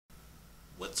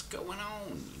What's going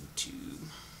on, YouTube?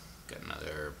 Got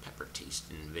another pepper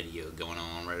tasting video going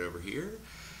on right over here.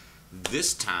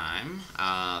 This time,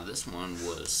 this one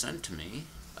was sent to me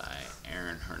by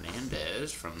Aaron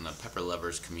Hernandez from the Pepper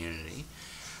Lovers community,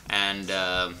 and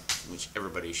which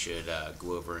everybody should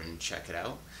go over and check it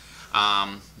out.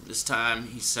 This time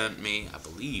he sent me, I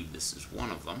believe this is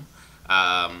one of them,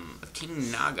 a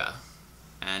King Naga,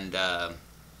 and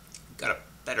got a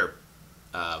better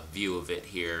view of it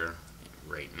here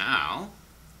right now.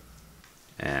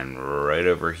 And right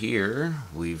over here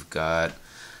we've got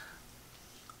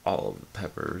all of the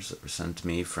peppers that were sent to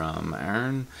me from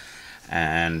Aaron,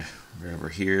 and right over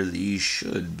here these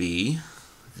should be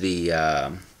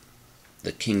the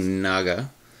King Naga.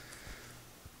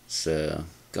 So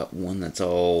got one that's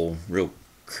all real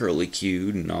curly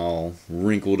cued and all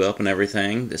wrinkled up and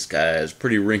everything. This guy is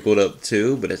pretty wrinkled up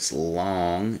too, but it's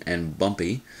long and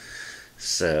bumpy.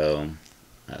 So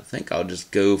I think I'll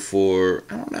just go for,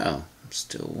 I don't know, I'm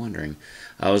still wondering.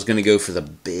 I was going to go for the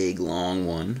big long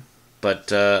one,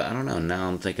 but I don't know. Now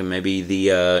I'm thinking maybe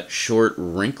the short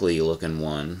wrinkly looking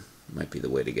one might be the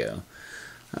way to go.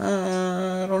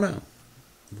 I don't know.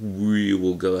 We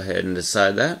will go ahead and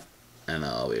decide that, and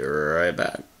I'll be right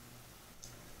back.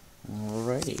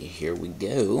 Alrighty, here we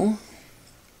go.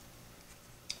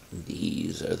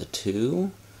 These are the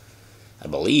two. I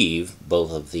believe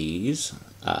both of these.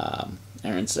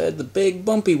 Aaron said the big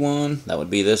bumpy one, that would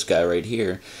be this guy right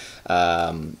here.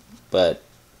 But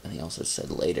he also said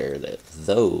later that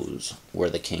those were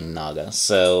the King Naga.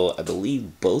 So I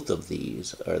believe both of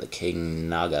these are the King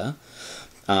Naga.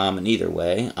 And either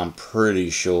way, I'm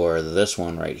pretty sure this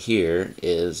one right here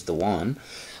is the one.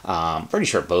 Pretty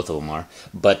sure both of them are.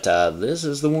 But this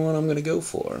is the one I'm going to go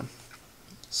for.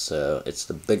 So it's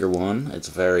the bigger one. It's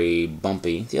very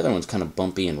bumpy. The other one's kind of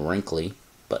bumpy and wrinkly.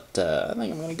 But I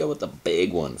think I'm going to go with the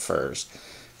big one first.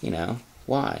 You know,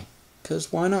 why?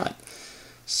 Because why not?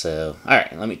 So,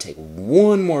 alright, let me take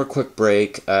one more quick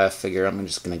break. I figure I'm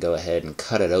just going to go ahead and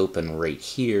cut it open right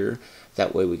here.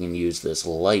 That way we can use this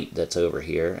light that's over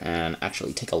here and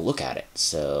actually take a look at it.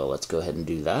 So let's go ahead and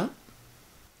do that.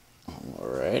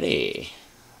 Alrighty.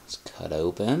 Let's cut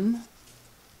open.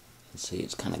 See,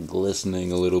 it's kind of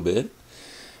glistening a little bit.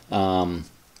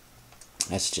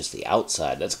 That's just the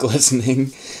outside that's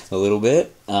glistening a little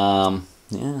bit.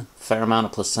 Yeah, fair amount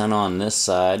of placenta on this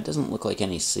side. Doesn't look like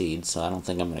any seeds, so I don't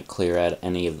think I'm going to clear out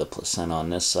any of the placenta on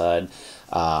this side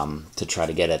to try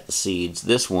to get at the seeds.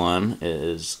 This one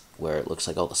is where it looks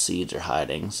like all the seeds are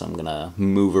hiding, so I'm going to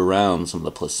move around some of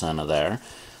the placenta there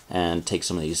and take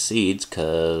some of these seeds,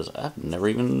 because I've never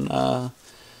even...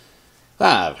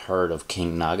 I've heard of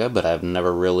King Naga, but I've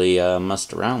never really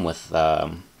messed around with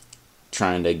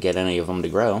trying to get any of them to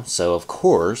grow. So, of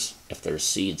course, if there's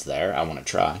seeds there, I want to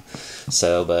try.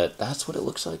 So, but that's what it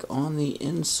looks like on the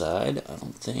inside. I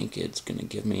don't think it's going to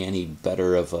give me any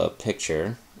better of a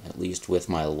picture, at least with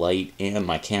my light and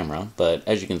my camera. But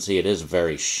as you can see, it is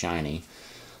very shiny.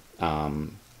 But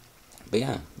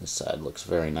yeah, this side looks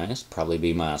very nice. Probably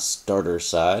be my starter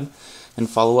side. And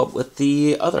follow up with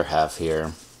the other half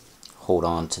here. Hold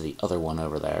on to the other one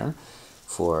over there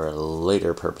for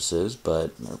later purposes,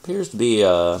 but there appears to be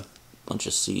a bunch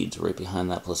of seeds right behind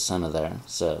that placenta there,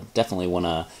 so definitely want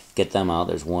to get them out.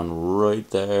 There's one right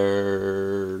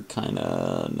there, kind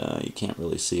of, no, you can't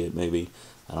really see it, maybe,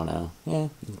 I don't know, yeah,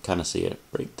 you can kind of see it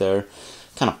right there,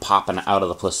 kind of popping out of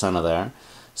the placenta there.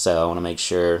 So I want to make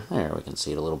sure, there, we can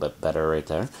see it a little bit better right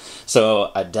there.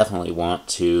 So I definitely want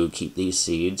to keep these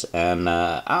seeds, and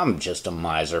I'm just a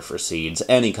miser for seeds.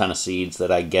 Any kind of seeds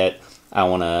that I get, I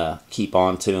want to keep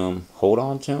on to them, hold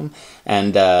on to them,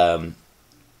 and,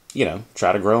 you know,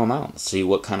 try to grow them out, see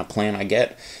what kind of plant I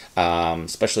get,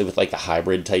 especially with, like, the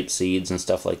hybrid type seeds and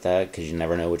stuff like that, because you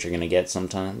never know what you're going to get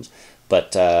sometimes.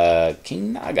 But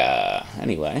King Naga,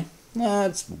 anyway,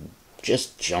 let's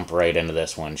just jump right into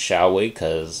this one, shall we?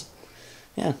 Because,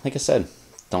 yeah, like I said,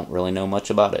 don't really know much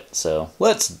about it. So,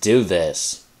 let's do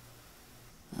this.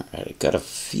 Alright, I got a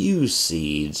few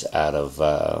seeds out of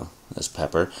this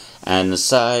pepper. And the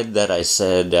side that I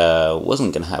said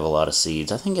wasn't going to have a lot of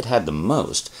seeds, I think it had the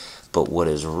most. But what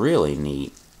is really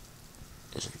neat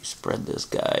is if you spread this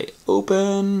guy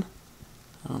open,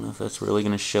 I don't know if that's really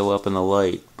going to show up in the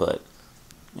light, but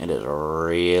it is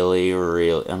really,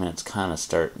 I mean, it's kind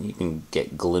of you can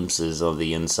get glimpses of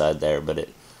the inside there, but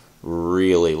it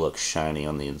really looks shiny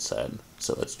on the inside.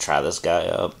 So let's try this guy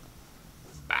up.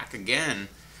 Back again.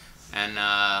 And,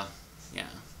 yeah,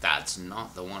 that's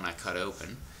not the one I cut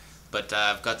open. But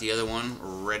I've got the other one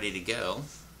ready to go.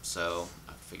 So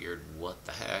I figured, what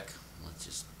the heck, let's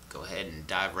just go ahead and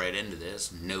dive right into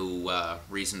this. No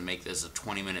reason to make this a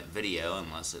 20-minute video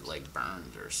unless it like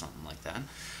burns or something like that.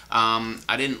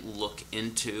 I didn't look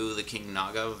into the King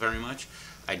Naga very much.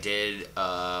 I did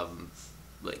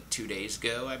like 2 days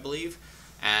ago, I believe,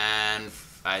 and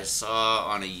I saw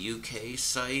on a UK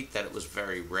site that it was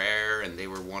very rare, and they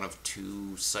were one of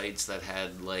 2 sites that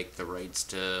had like the rights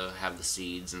to have the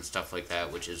seeds and stuff like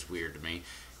that, which is weird to me,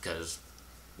 because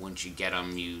once you get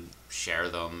them, you share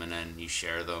them, and then you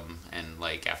share them, and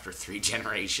like after 3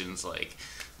 generations, like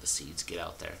the seeds get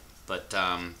out there. But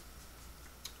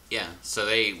yeah, so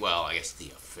well, I guess the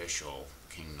official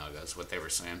King Naga is what they were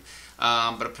saying.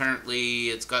 But apparently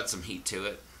it's got some heat to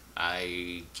it.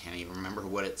 I can't even remember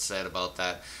what it said about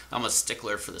that. I'm a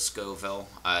stickler for the Scoville.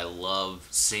 I love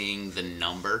seeing the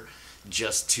number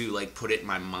just to like put it in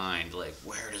my mind, like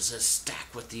where does this stack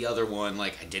with the other one?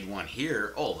 Like I did one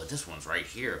here, oh, but this one's right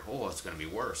here. Oh, it's gonna be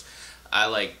worse. I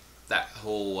like that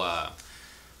whole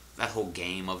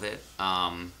game of it.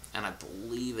 And I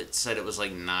believe it said it was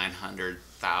like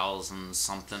 900,000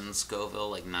 something Scoville,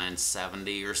 like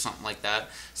 970 or something like that.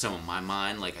 So in my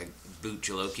mind, like a boot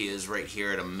Jalokia is right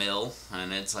here at a mill,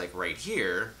 and it's like right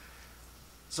here.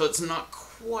 So it's not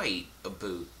quite a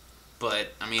boot, but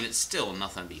I mean it's still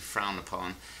nothing to be frowned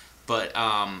upon. But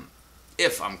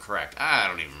if I'm correct, I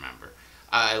don't even remember.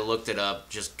 I looked it up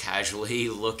just casually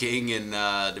looking, and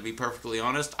to be perfectly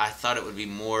honest, I thought it would be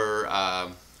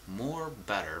more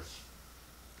better.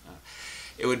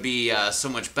 It would be so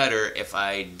much better if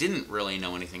I didn't really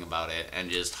know anything about it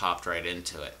and just hopped right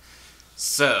into it.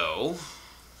 So,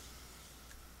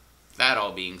 that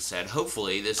all being said,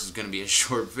 hopefully this is going to be a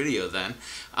short video then.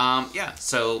 Yeah,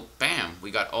 so bam,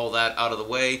 we got all that out of the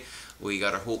way. We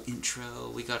got our whole intro,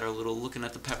 we got our little looking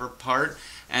at the pepper part,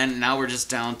 and now we're just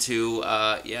down to,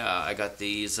 yeah, I got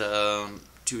these 2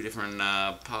 different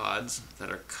pods that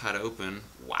are cut open.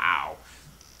 Wow.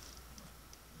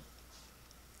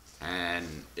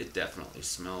 And it definitely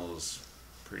smells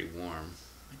pretty warm.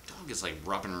 My dog is like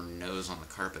rubbing her nose on the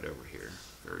carpet over here.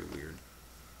 Very weird.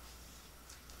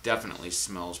 Definitely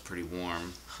smells pretty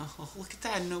warm. Oh, look at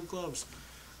that, no gloves.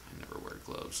 I never wear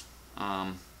gloves.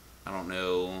 I don't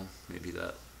know, maybe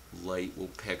that light will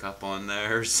pick up on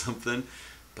there or something,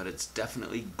 but it's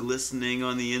definitely glistening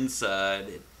on the inside.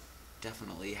 It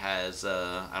definitely has,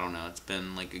 I don't know, it's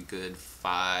been like a good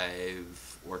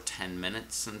 5 or 10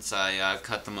 minutes since I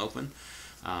cut them open.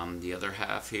 The other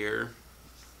half here,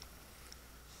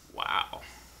 wow.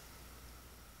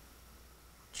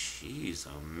 Jeez,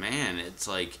 oh man, it's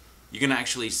like you can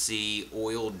actually see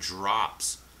oil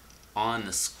drops on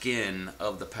the skin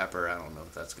of the pepper. I don't know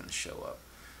if that's going to show up,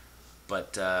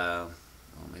 but well,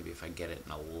 maybe if I get it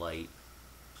in a light,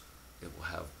 it will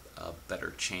have a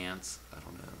better chance. I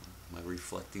don't know. Am I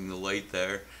reflecting the light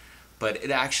there? But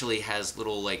it actually has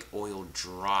little like oil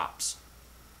drops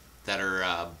that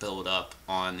are built up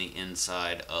on the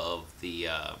inside of the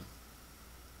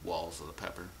walls of the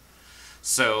pepper.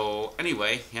 So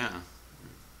anyway, yeah,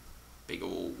 big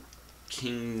old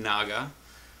King Naga.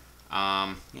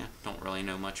 Yeah, don't really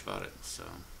know much about it, so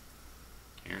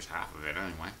here's half of it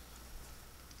anyway.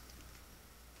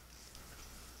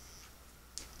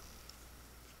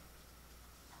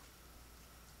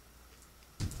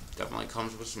 Definitely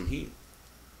comes with some heat.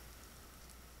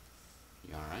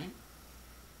 You alright?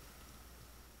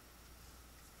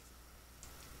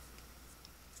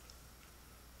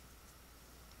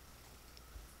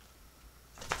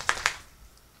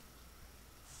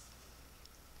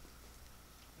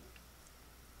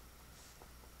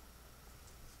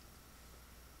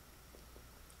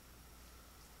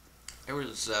 There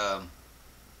was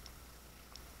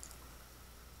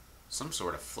some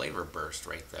sort of flavor burst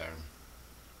right there.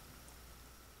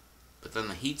 But then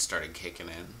the heat started kicking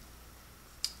in,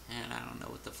 and I don't know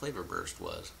what the flavor burst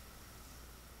was.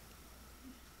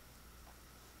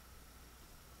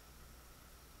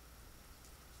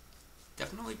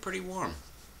 Definitely pretty warm.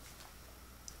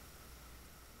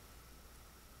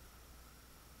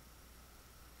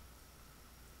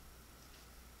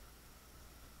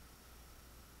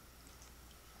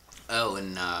 Oh,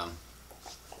 and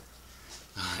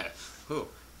whew,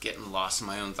 getting lost in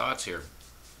my own thoughts here.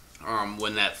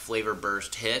 When that flavor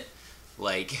burst hit,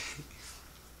 like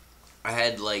I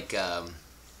had like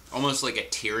almost like a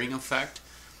tearing effect,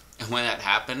 and when that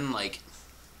happened, like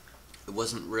it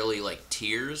wasn't really like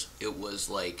tears, it was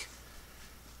like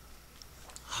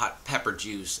hot pepper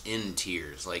juice in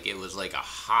tears. Like it was like a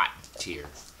hot tear.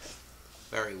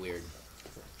 Very weird.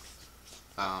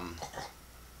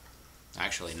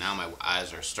 Actually, now my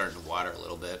eyes are starting to water a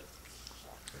little bit.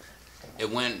 It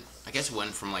went, I guess it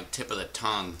went from like tip of the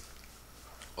tongue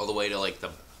all the way to like the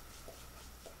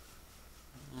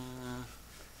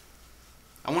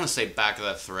I want to say back of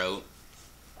the throat,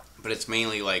 but it's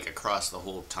mainly like across the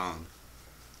whole tongue.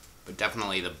 But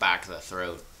definitely the back of the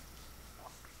throat.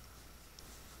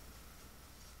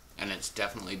 And it's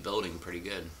definitely building pretty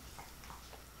good.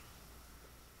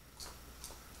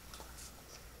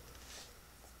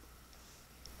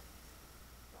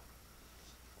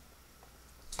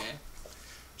 Okay.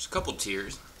 There's a couple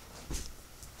tears.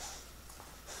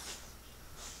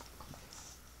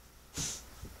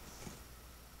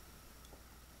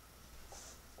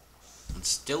 It's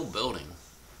still building.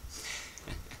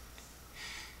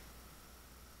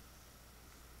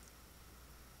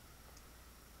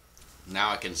 Now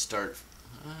I can start.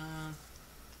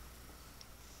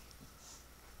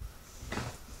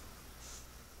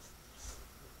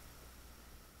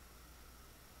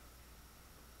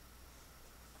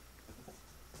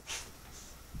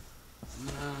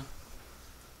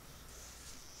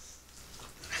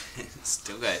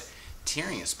 Still got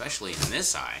tearing, especially in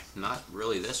this eye. Not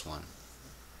really this one.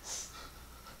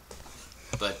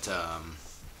 But,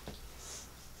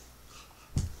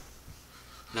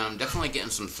 no, I'm definitely getting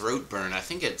some throat burn. I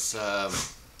think it's, yeah,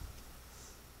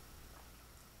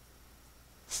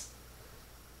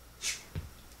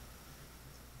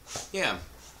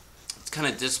 it's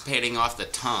kind of dissipating off the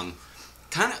tongue.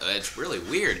 Kind of, it's really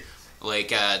weird.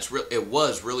 Like, it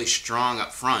was really strong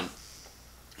up front,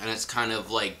 and it's kind of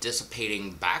like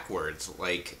dissipating backwards.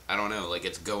 Like, I don't know, like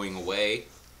it's going away.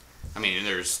 I mean,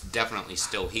 there's definitely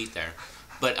still heat there,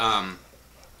 but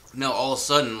no, all of a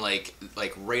sudden, like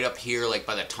right up here, like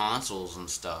by the tonsils and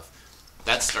stuff,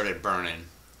 that started burning,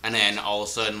 and then all of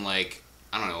a sudden, like,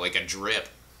 I don't know, like a drip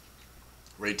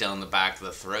right down the back of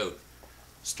the throat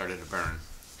started to burn.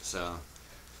 So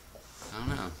I don't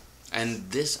know.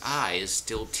 And this eye is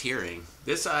still tearing.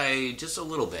 This eye just a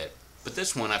little bit, but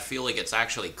this one I feel like it's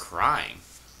actually crying.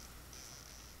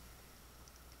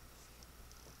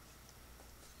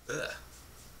 Ugh.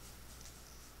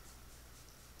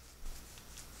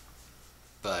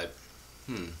 But,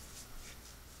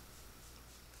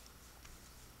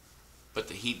 But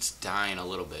the heat's dying a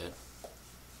little bit.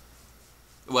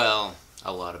 Well,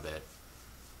 a lot of it.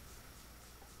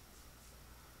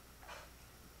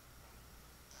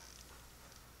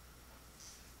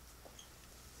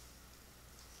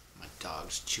 My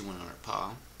dog's chewing on her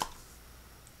paw.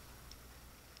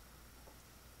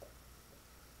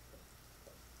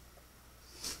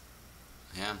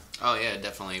 Yeah. Oh yeah,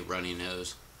 definitely runny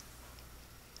nose.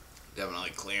 Definitely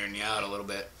clearing you out a little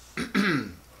bit.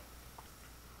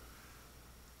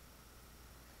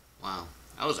 Wow.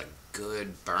 That was a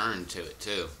good burn to it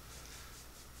too.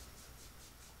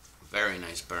 Very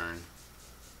nice burn.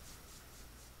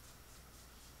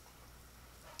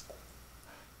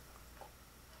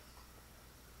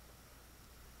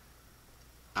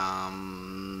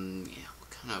 Yeah,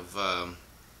 kind of,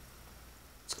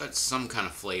 it's got some kind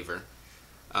of flavor.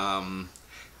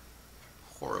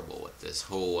 Horrible with this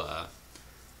whole,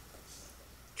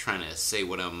 trying to say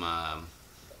what I'm,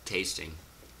 tasting.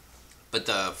 But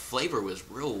the flavor was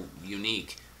real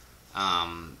unique. I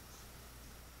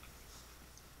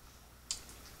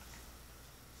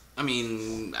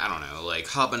mean, I don't know, like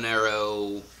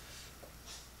habanero,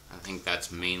 I think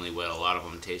that's mainly what a lot of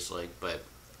them taste like, but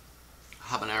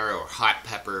habanero or hot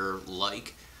pepper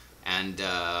like, and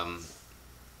I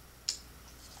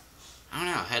don't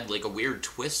know, had like a weird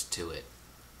twist to it.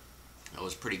 That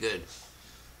was pretty good.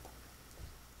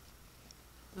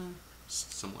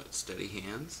 Somewhat steady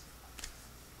hands.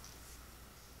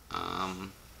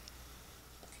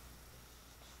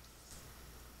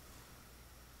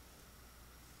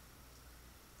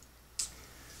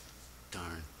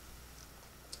 Darn.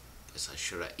 Guess I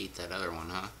should have ate that other one,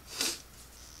 huh?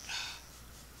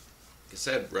 Like I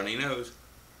said, runny nose.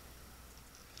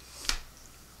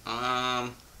 I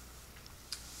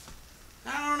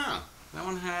don't know. That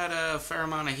one had a fair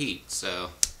amount of heat, so.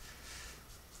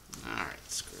 Alright,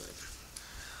 screw it.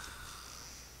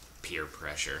 Peer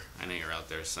pressure. I know you're out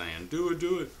there saying, do it,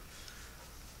 do it.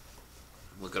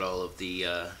 Look at all of the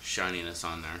shininess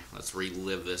on there. Let's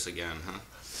relive this again, huh?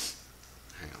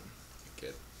 Hang on.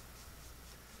 Good.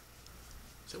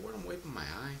 Is that where I'm wiping my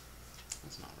eye?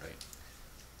 That's not right.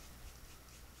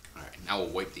 Alright, now we'll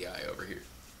wipe the eye over here.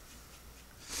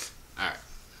 Alright.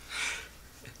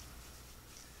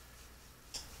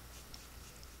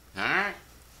 Alright.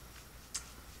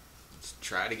 Let's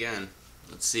try it again.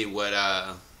 Let's see what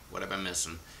have I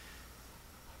missing.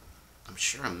 I'm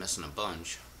sure I'm missing a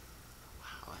bunch.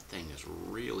 Wow, that thing is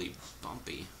really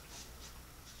bumpy.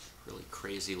 Really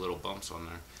crazy little bumps on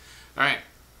there. Alright.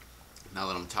 Now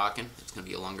that I'm talking, it's going to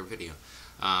be a longer video.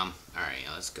 Alright,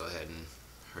 let's go ahead and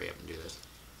hurry up and do this.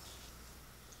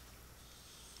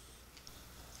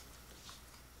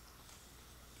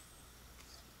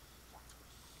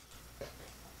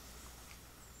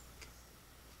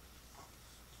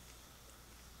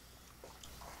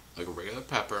 like a regular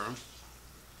pepper.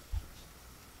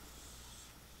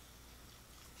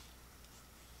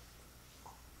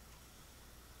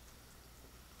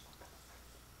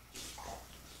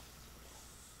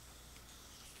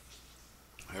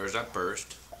 There's that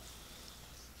burst.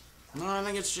 No, I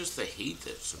think it's just the heat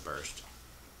that's a burst.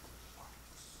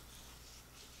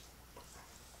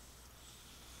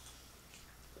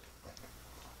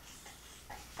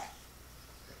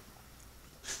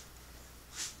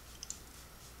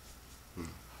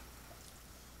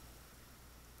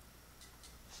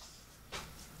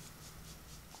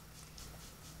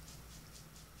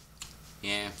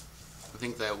 Yeah, I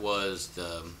think that was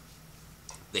the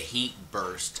heat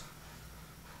burst,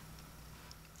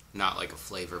 not like a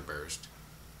flavor burst.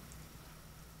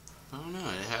 I don't know.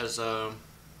 It has oh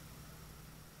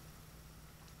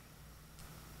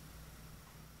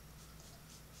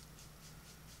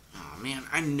man,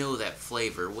 I know that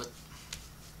flavor. What?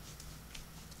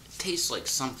 It tastes like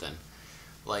something,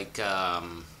 like I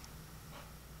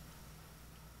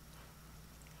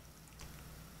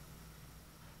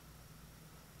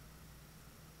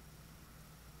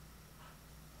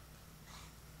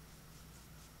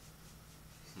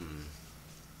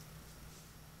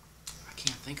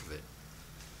can't think of it.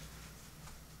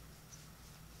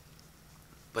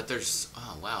 But there's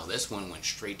oh wow, this one went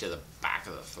straight to the back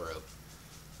of the throat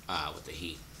with the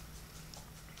heat.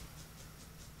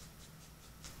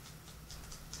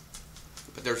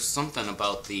 But there's something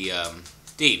about the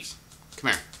Deeves,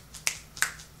 come here,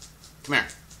 come here.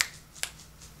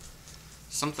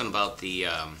 Something about the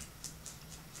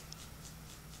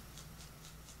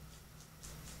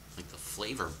like the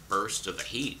flavor burst of the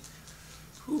heat.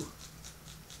 Whew.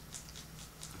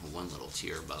 One little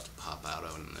tear about to pop out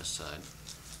on this side.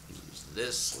 Use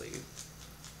this sleeve.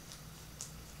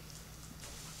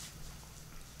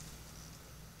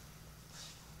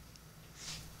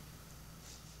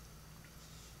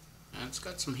 And it's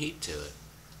got some heat to it.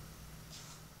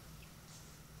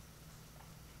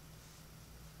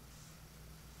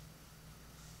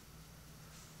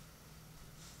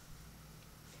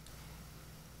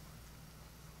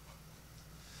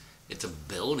 It's a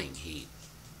building heat.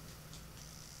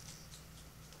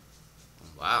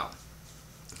 Wow.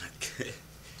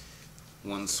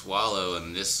 One swallow,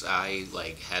 and this I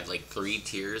like had like 3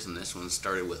 tears, and this one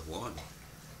started with 1.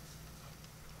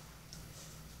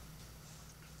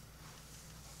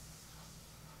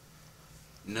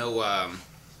 No,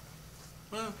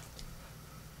 well,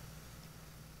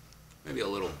 maybe a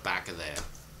little back of the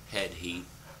head heat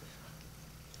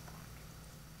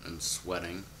and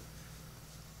sweating.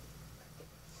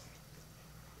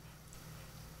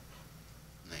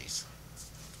 Nice.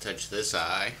 Touch this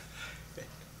eye.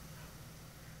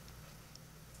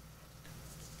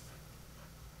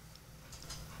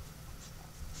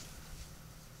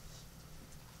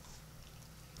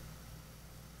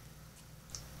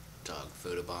 Dog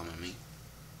photobombing me.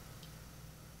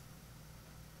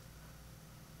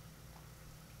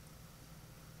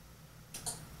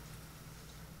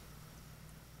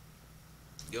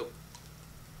 Yep.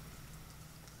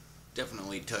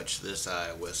 Definitely touch this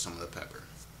eye with some of the pepper.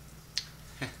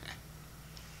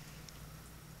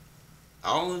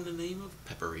 All in the name of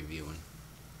pepper reviewing.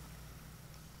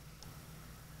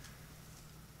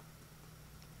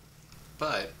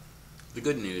 But the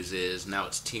good news is now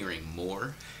it's tearing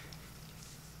more.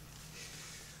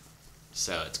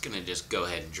 So it's going to just go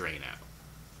ahead and drain out.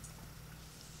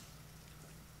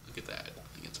 Look at that.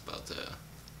 I think it's about to...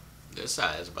 This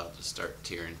side is about to start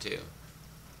tearing too.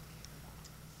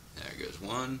 There goes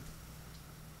one.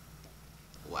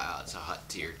 Wow, it's a hot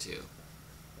tear too.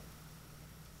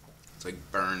 It's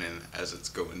like burning as it's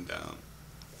going down.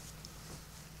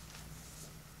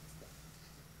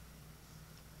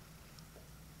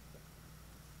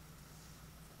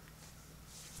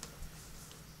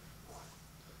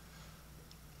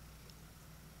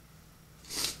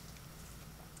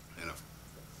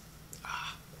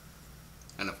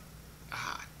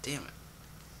 Damn it.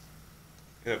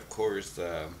 And of course,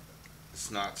 the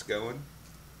snot's going.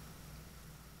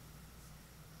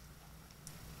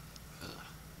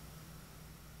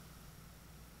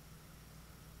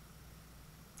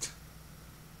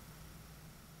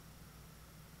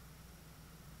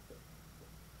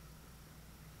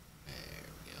 There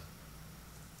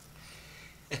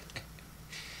we go.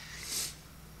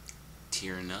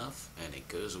 Tear enough, and it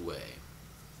goes away.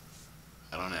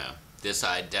 I don't know. This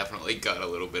eye definitely got a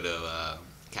little bit of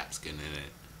capskin in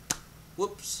it.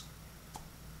 Whoops.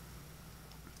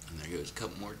 And there goes a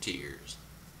couple more tears.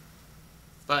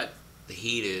 But the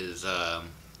heat is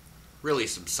really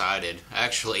subsided.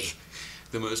 Actually,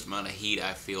 the most amount of heat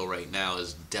I feel right now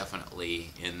is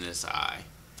definitely in this eye.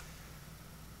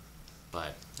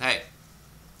 But, hey,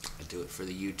 I do it for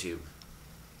the YouTube.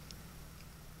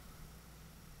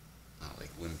 Not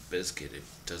like Limp Bizkit, it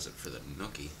does it for the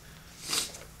nookie.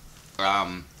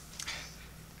 I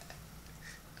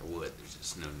would, there's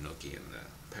just no nookie in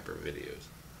the pepper videos.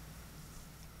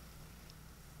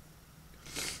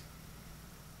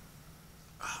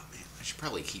 Oh man, I should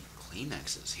probably keep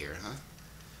Kleenexes here, huh?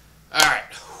 Alright.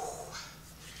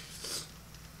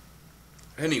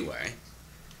 Anyway,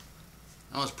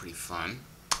 that was pretty fun.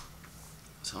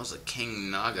 So that was a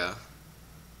King Naga.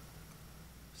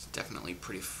 It's definitely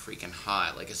pretty freaking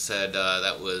hot. Like I said,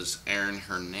 that was Aaron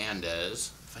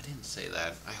Hernandez. If I didn't say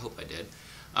that, I hope I did.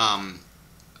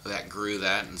 That grew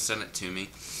that and sent it to me.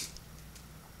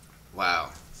 Wow,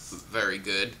 very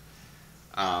good.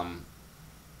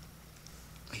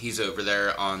 He's over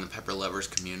there on the Pepper Lovers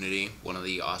community, one of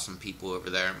the awesome people over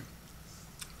there.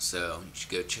 So you should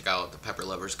go check out the Pepper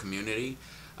Lovers community.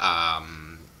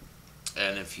 And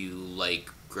if you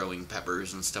like growing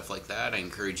peppers and stuff like that, I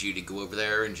encourage you to go over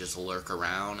there and just lurk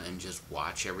around and just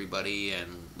watch everybody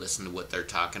and listen to what they're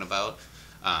talking about.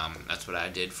 That's what I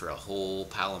did for a whole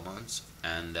pile of months,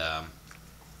 and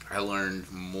I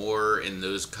learned more in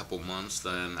those couple months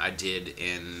than I did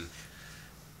in,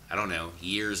 I don't know,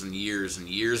 years and years and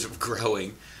years of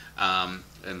growing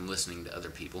and listening to other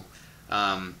people.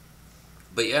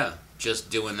 But yeah, just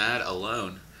doing that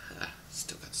alone,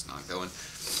 still got snot going.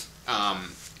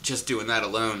 Just doing that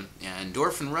alone, yeah,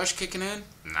 endorphin rush kicking in?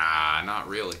 Nah, not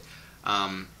really.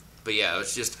 But yeah, I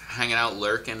was just hanging out,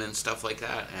 lurking and stuff like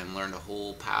that, and learned a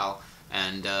whole pile.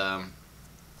 And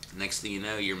next thing you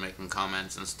know, you're making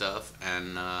comments and stuff,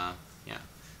 and yeah,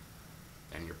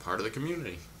 and you're part of the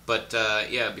community. But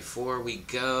yeah, before we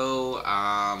go,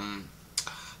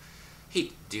 hate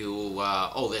to do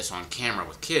all this on camera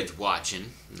with kids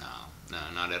watching. No,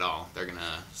 not at all. They're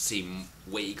gonna see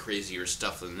way crazier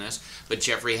stuff than this. But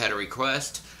Jeffrey had a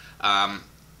request.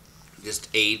 Just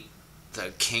ate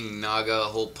the King Naga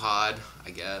whole pod,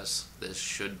 I guess. This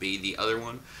should be the other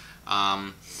one.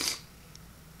 My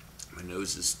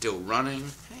nose is still running.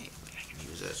 Hey, I can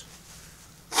use this.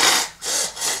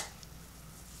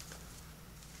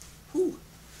 Whew.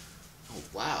 Oh,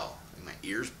 wow. My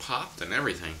ears popped and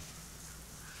everything.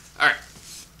 Alright.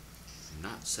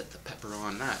 Not set the pepper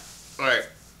on that. Alright.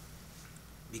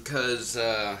 Because,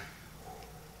 a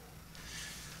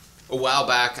while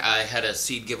back I had a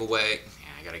seed giveaway.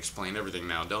 I gotta explain everything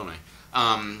now, don't I?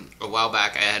 A while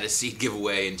back I had a seed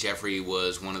giveaway, and Jeffrey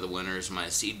was one of the winners of my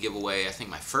seed giveaway. I think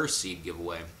my first seed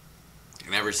giveaway.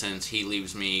 And ever since, he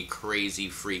leaves me crazy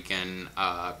freaking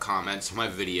comments on my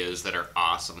videos that are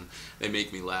awesome. They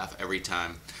make me laugh every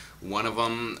time. One of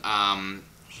them,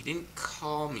 he didn't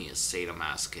call me a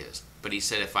sadomasochist, but he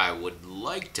said if I would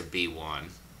like to be one,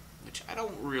 which I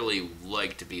don't really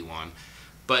like to be one,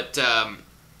 but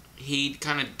he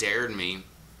kind of dared me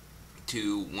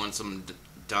to, once I'm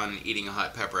done eating a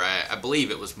hot pepper, I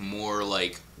believe it was more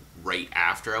like right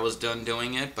after I was done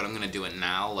doing it, but I'm going to do it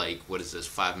now, like, what is this,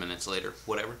 5 minutes later,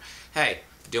 whatever. Hey,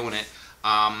 doing it.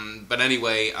 But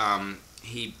anyway,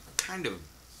 he kind of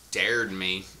dared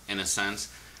me, in a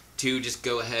sense, to just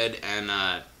go ahead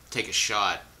and take a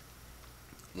shot.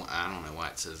 Well, I don't know why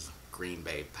it says Green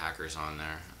Bay Packers on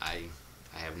there. I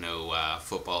have no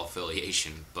football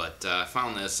affiliation, but I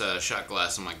found this shot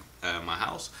glass in my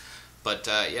house. But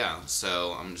yeah,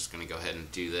 so I'm just going to go ahead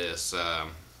and do this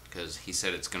because he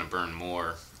said it's going to burn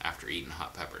more after eating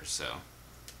hot peppers, so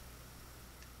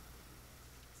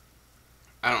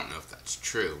I don't know if that's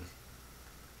true.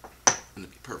 And to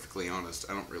be perfectly honest,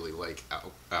 I don't really like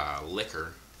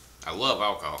liquor. I love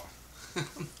alcohol.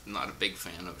 I'm not a big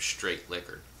fan of straight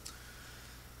liquor.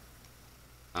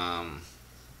 Nah.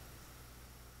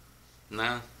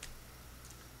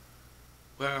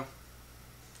 Well,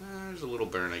 there's a little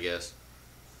burn, I guess.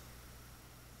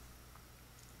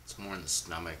 It's more in the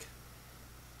stomach.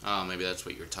 Oh, maybe that's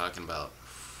what you were talking about.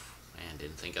 Man,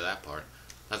 didn't think of that part.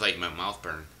 I thought you meant mouth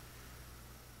burn.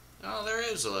 Oh, there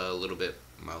is a little bit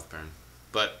mouth burn.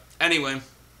 But anyway,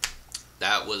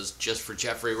 that was just for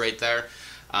Jeffrey right there.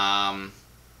 I don't know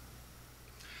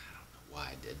why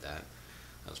I did that.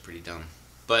 That was pretty dumb.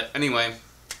 But anyway,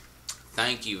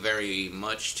 thank you very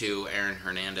much to Aaron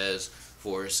Hernandez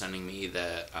for sending me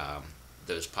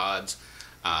those pods.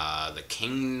 The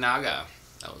King Naga.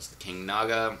 That was the King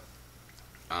Naga.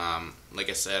 Like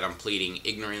I said, I'm pleading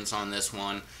ignorance on this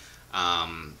one.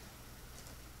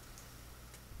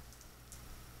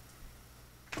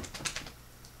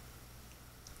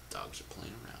 Dogs are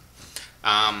playing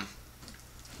around.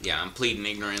 yeah, I'm pleading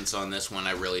ignorance on this one.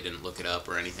 I really didn't look it up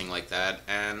or anything like that,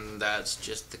 and that's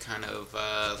just the kind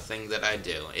of thing that I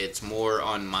do. It's more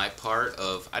on my part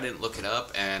of I didn't look it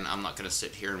up, and I'm not going to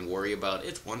sit here and worry about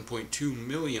it's 1.2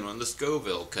 million on the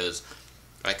Scoville, because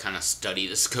I kind of study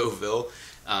the Scoville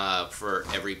for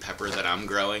every pepper that I'm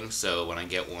growing, so when I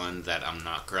get one that I'm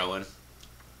not growing,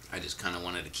 I just kind of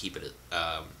wanted to keep it,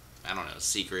 I don't know,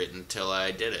 secret until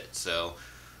I did it, so,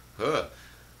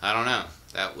 I don't know.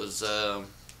 That was,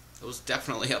 it was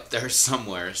definitely up there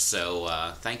somewhere,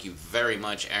 so thank you very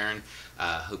much, Aaron.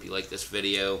 Hope you liked this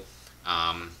video.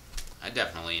 I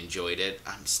definitely enjoyed it.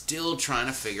 I'm still trying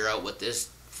to figure out what this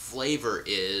flavor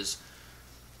is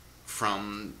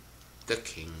from the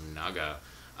King Naga.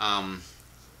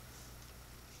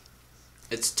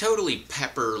 It's totally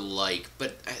pepper-like,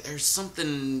 but there's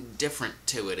something different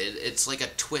to it. It's like a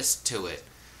twist to it.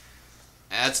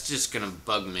 That's just going to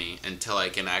bug me until I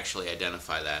can actually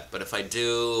identify that. But if I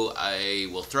do, I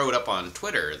will throw it up on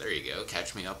Twitter. There you go.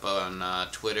 Catch me up on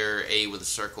Twitter, A with a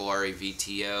circle,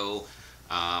 REVTO.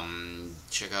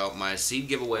 Check out my seed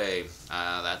giveaway.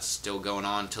 That's still going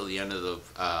on till the end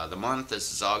of the month.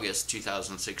 This is August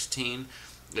 2016.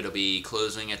 It'll be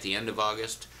closing at the end of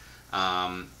August.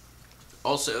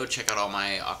 Also, check out all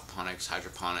my aquaponics,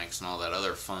 hydroponics, and all that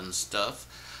other fun stuff.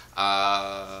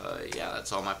 Yeah,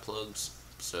 that's all my plugs.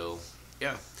 So,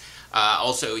 yeah.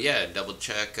 Also, yeah, double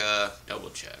check.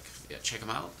 Yeah, check them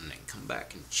out, and then come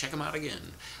back and check them out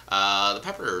again. The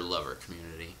Pepper Lover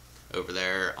community over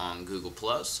there on Google+.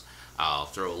 I'll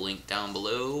throw a link down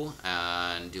below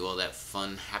and do all that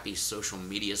fun, happy social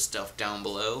media stuff down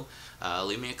below.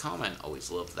 Leave me a comment. Always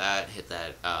love that. Hit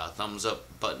that thumbs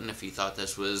up button if you thought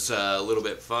this was a little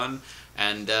bit fun.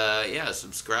 And yeah,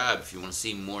 subscribe if you want to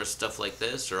see more stuff like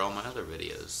this or all my other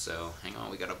videos. So hang on,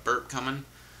 we got a burp coming.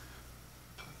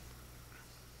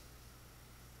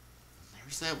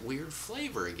 There's that weird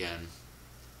flavor again.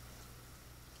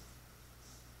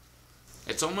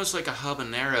 It's almost like a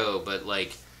habanero, but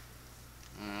like,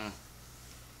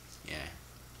 yeah.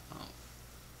 Oh,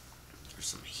 there's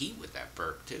some heat with that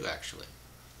burp too, actually.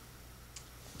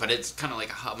 But it's kind of like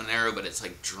a habanero, but it's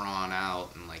like drawn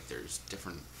out, and like there's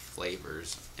different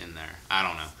flavors in there. I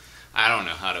don't know. I don't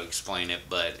know how to explain it,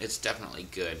 but it's definitely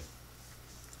good.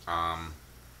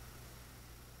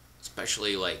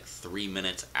 Especially like 3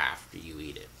 minutes after you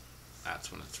eat it.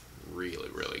 That's when it's really,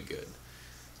 really good.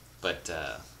 But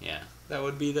yeah, that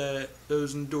would be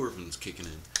those endorphins kicking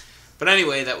in. But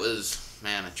anyway, that was,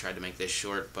 man, I tried to make this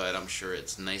short, but I'm sure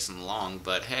it's nice and long.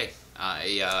 But hey,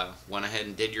 I went ahead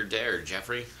and did your dare,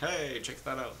 Jeffrey. Hey, check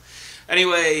that out.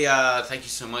 Anyway, thank you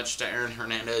so much to Aaron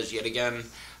Hernandez yet again.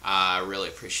 I really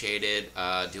appreciate it.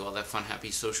 Do all that fun,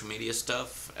 happy social media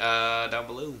stuff down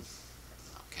below.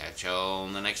 I'll catch y'all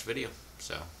in the next video.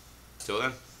 So, till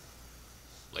then,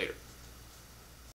 later.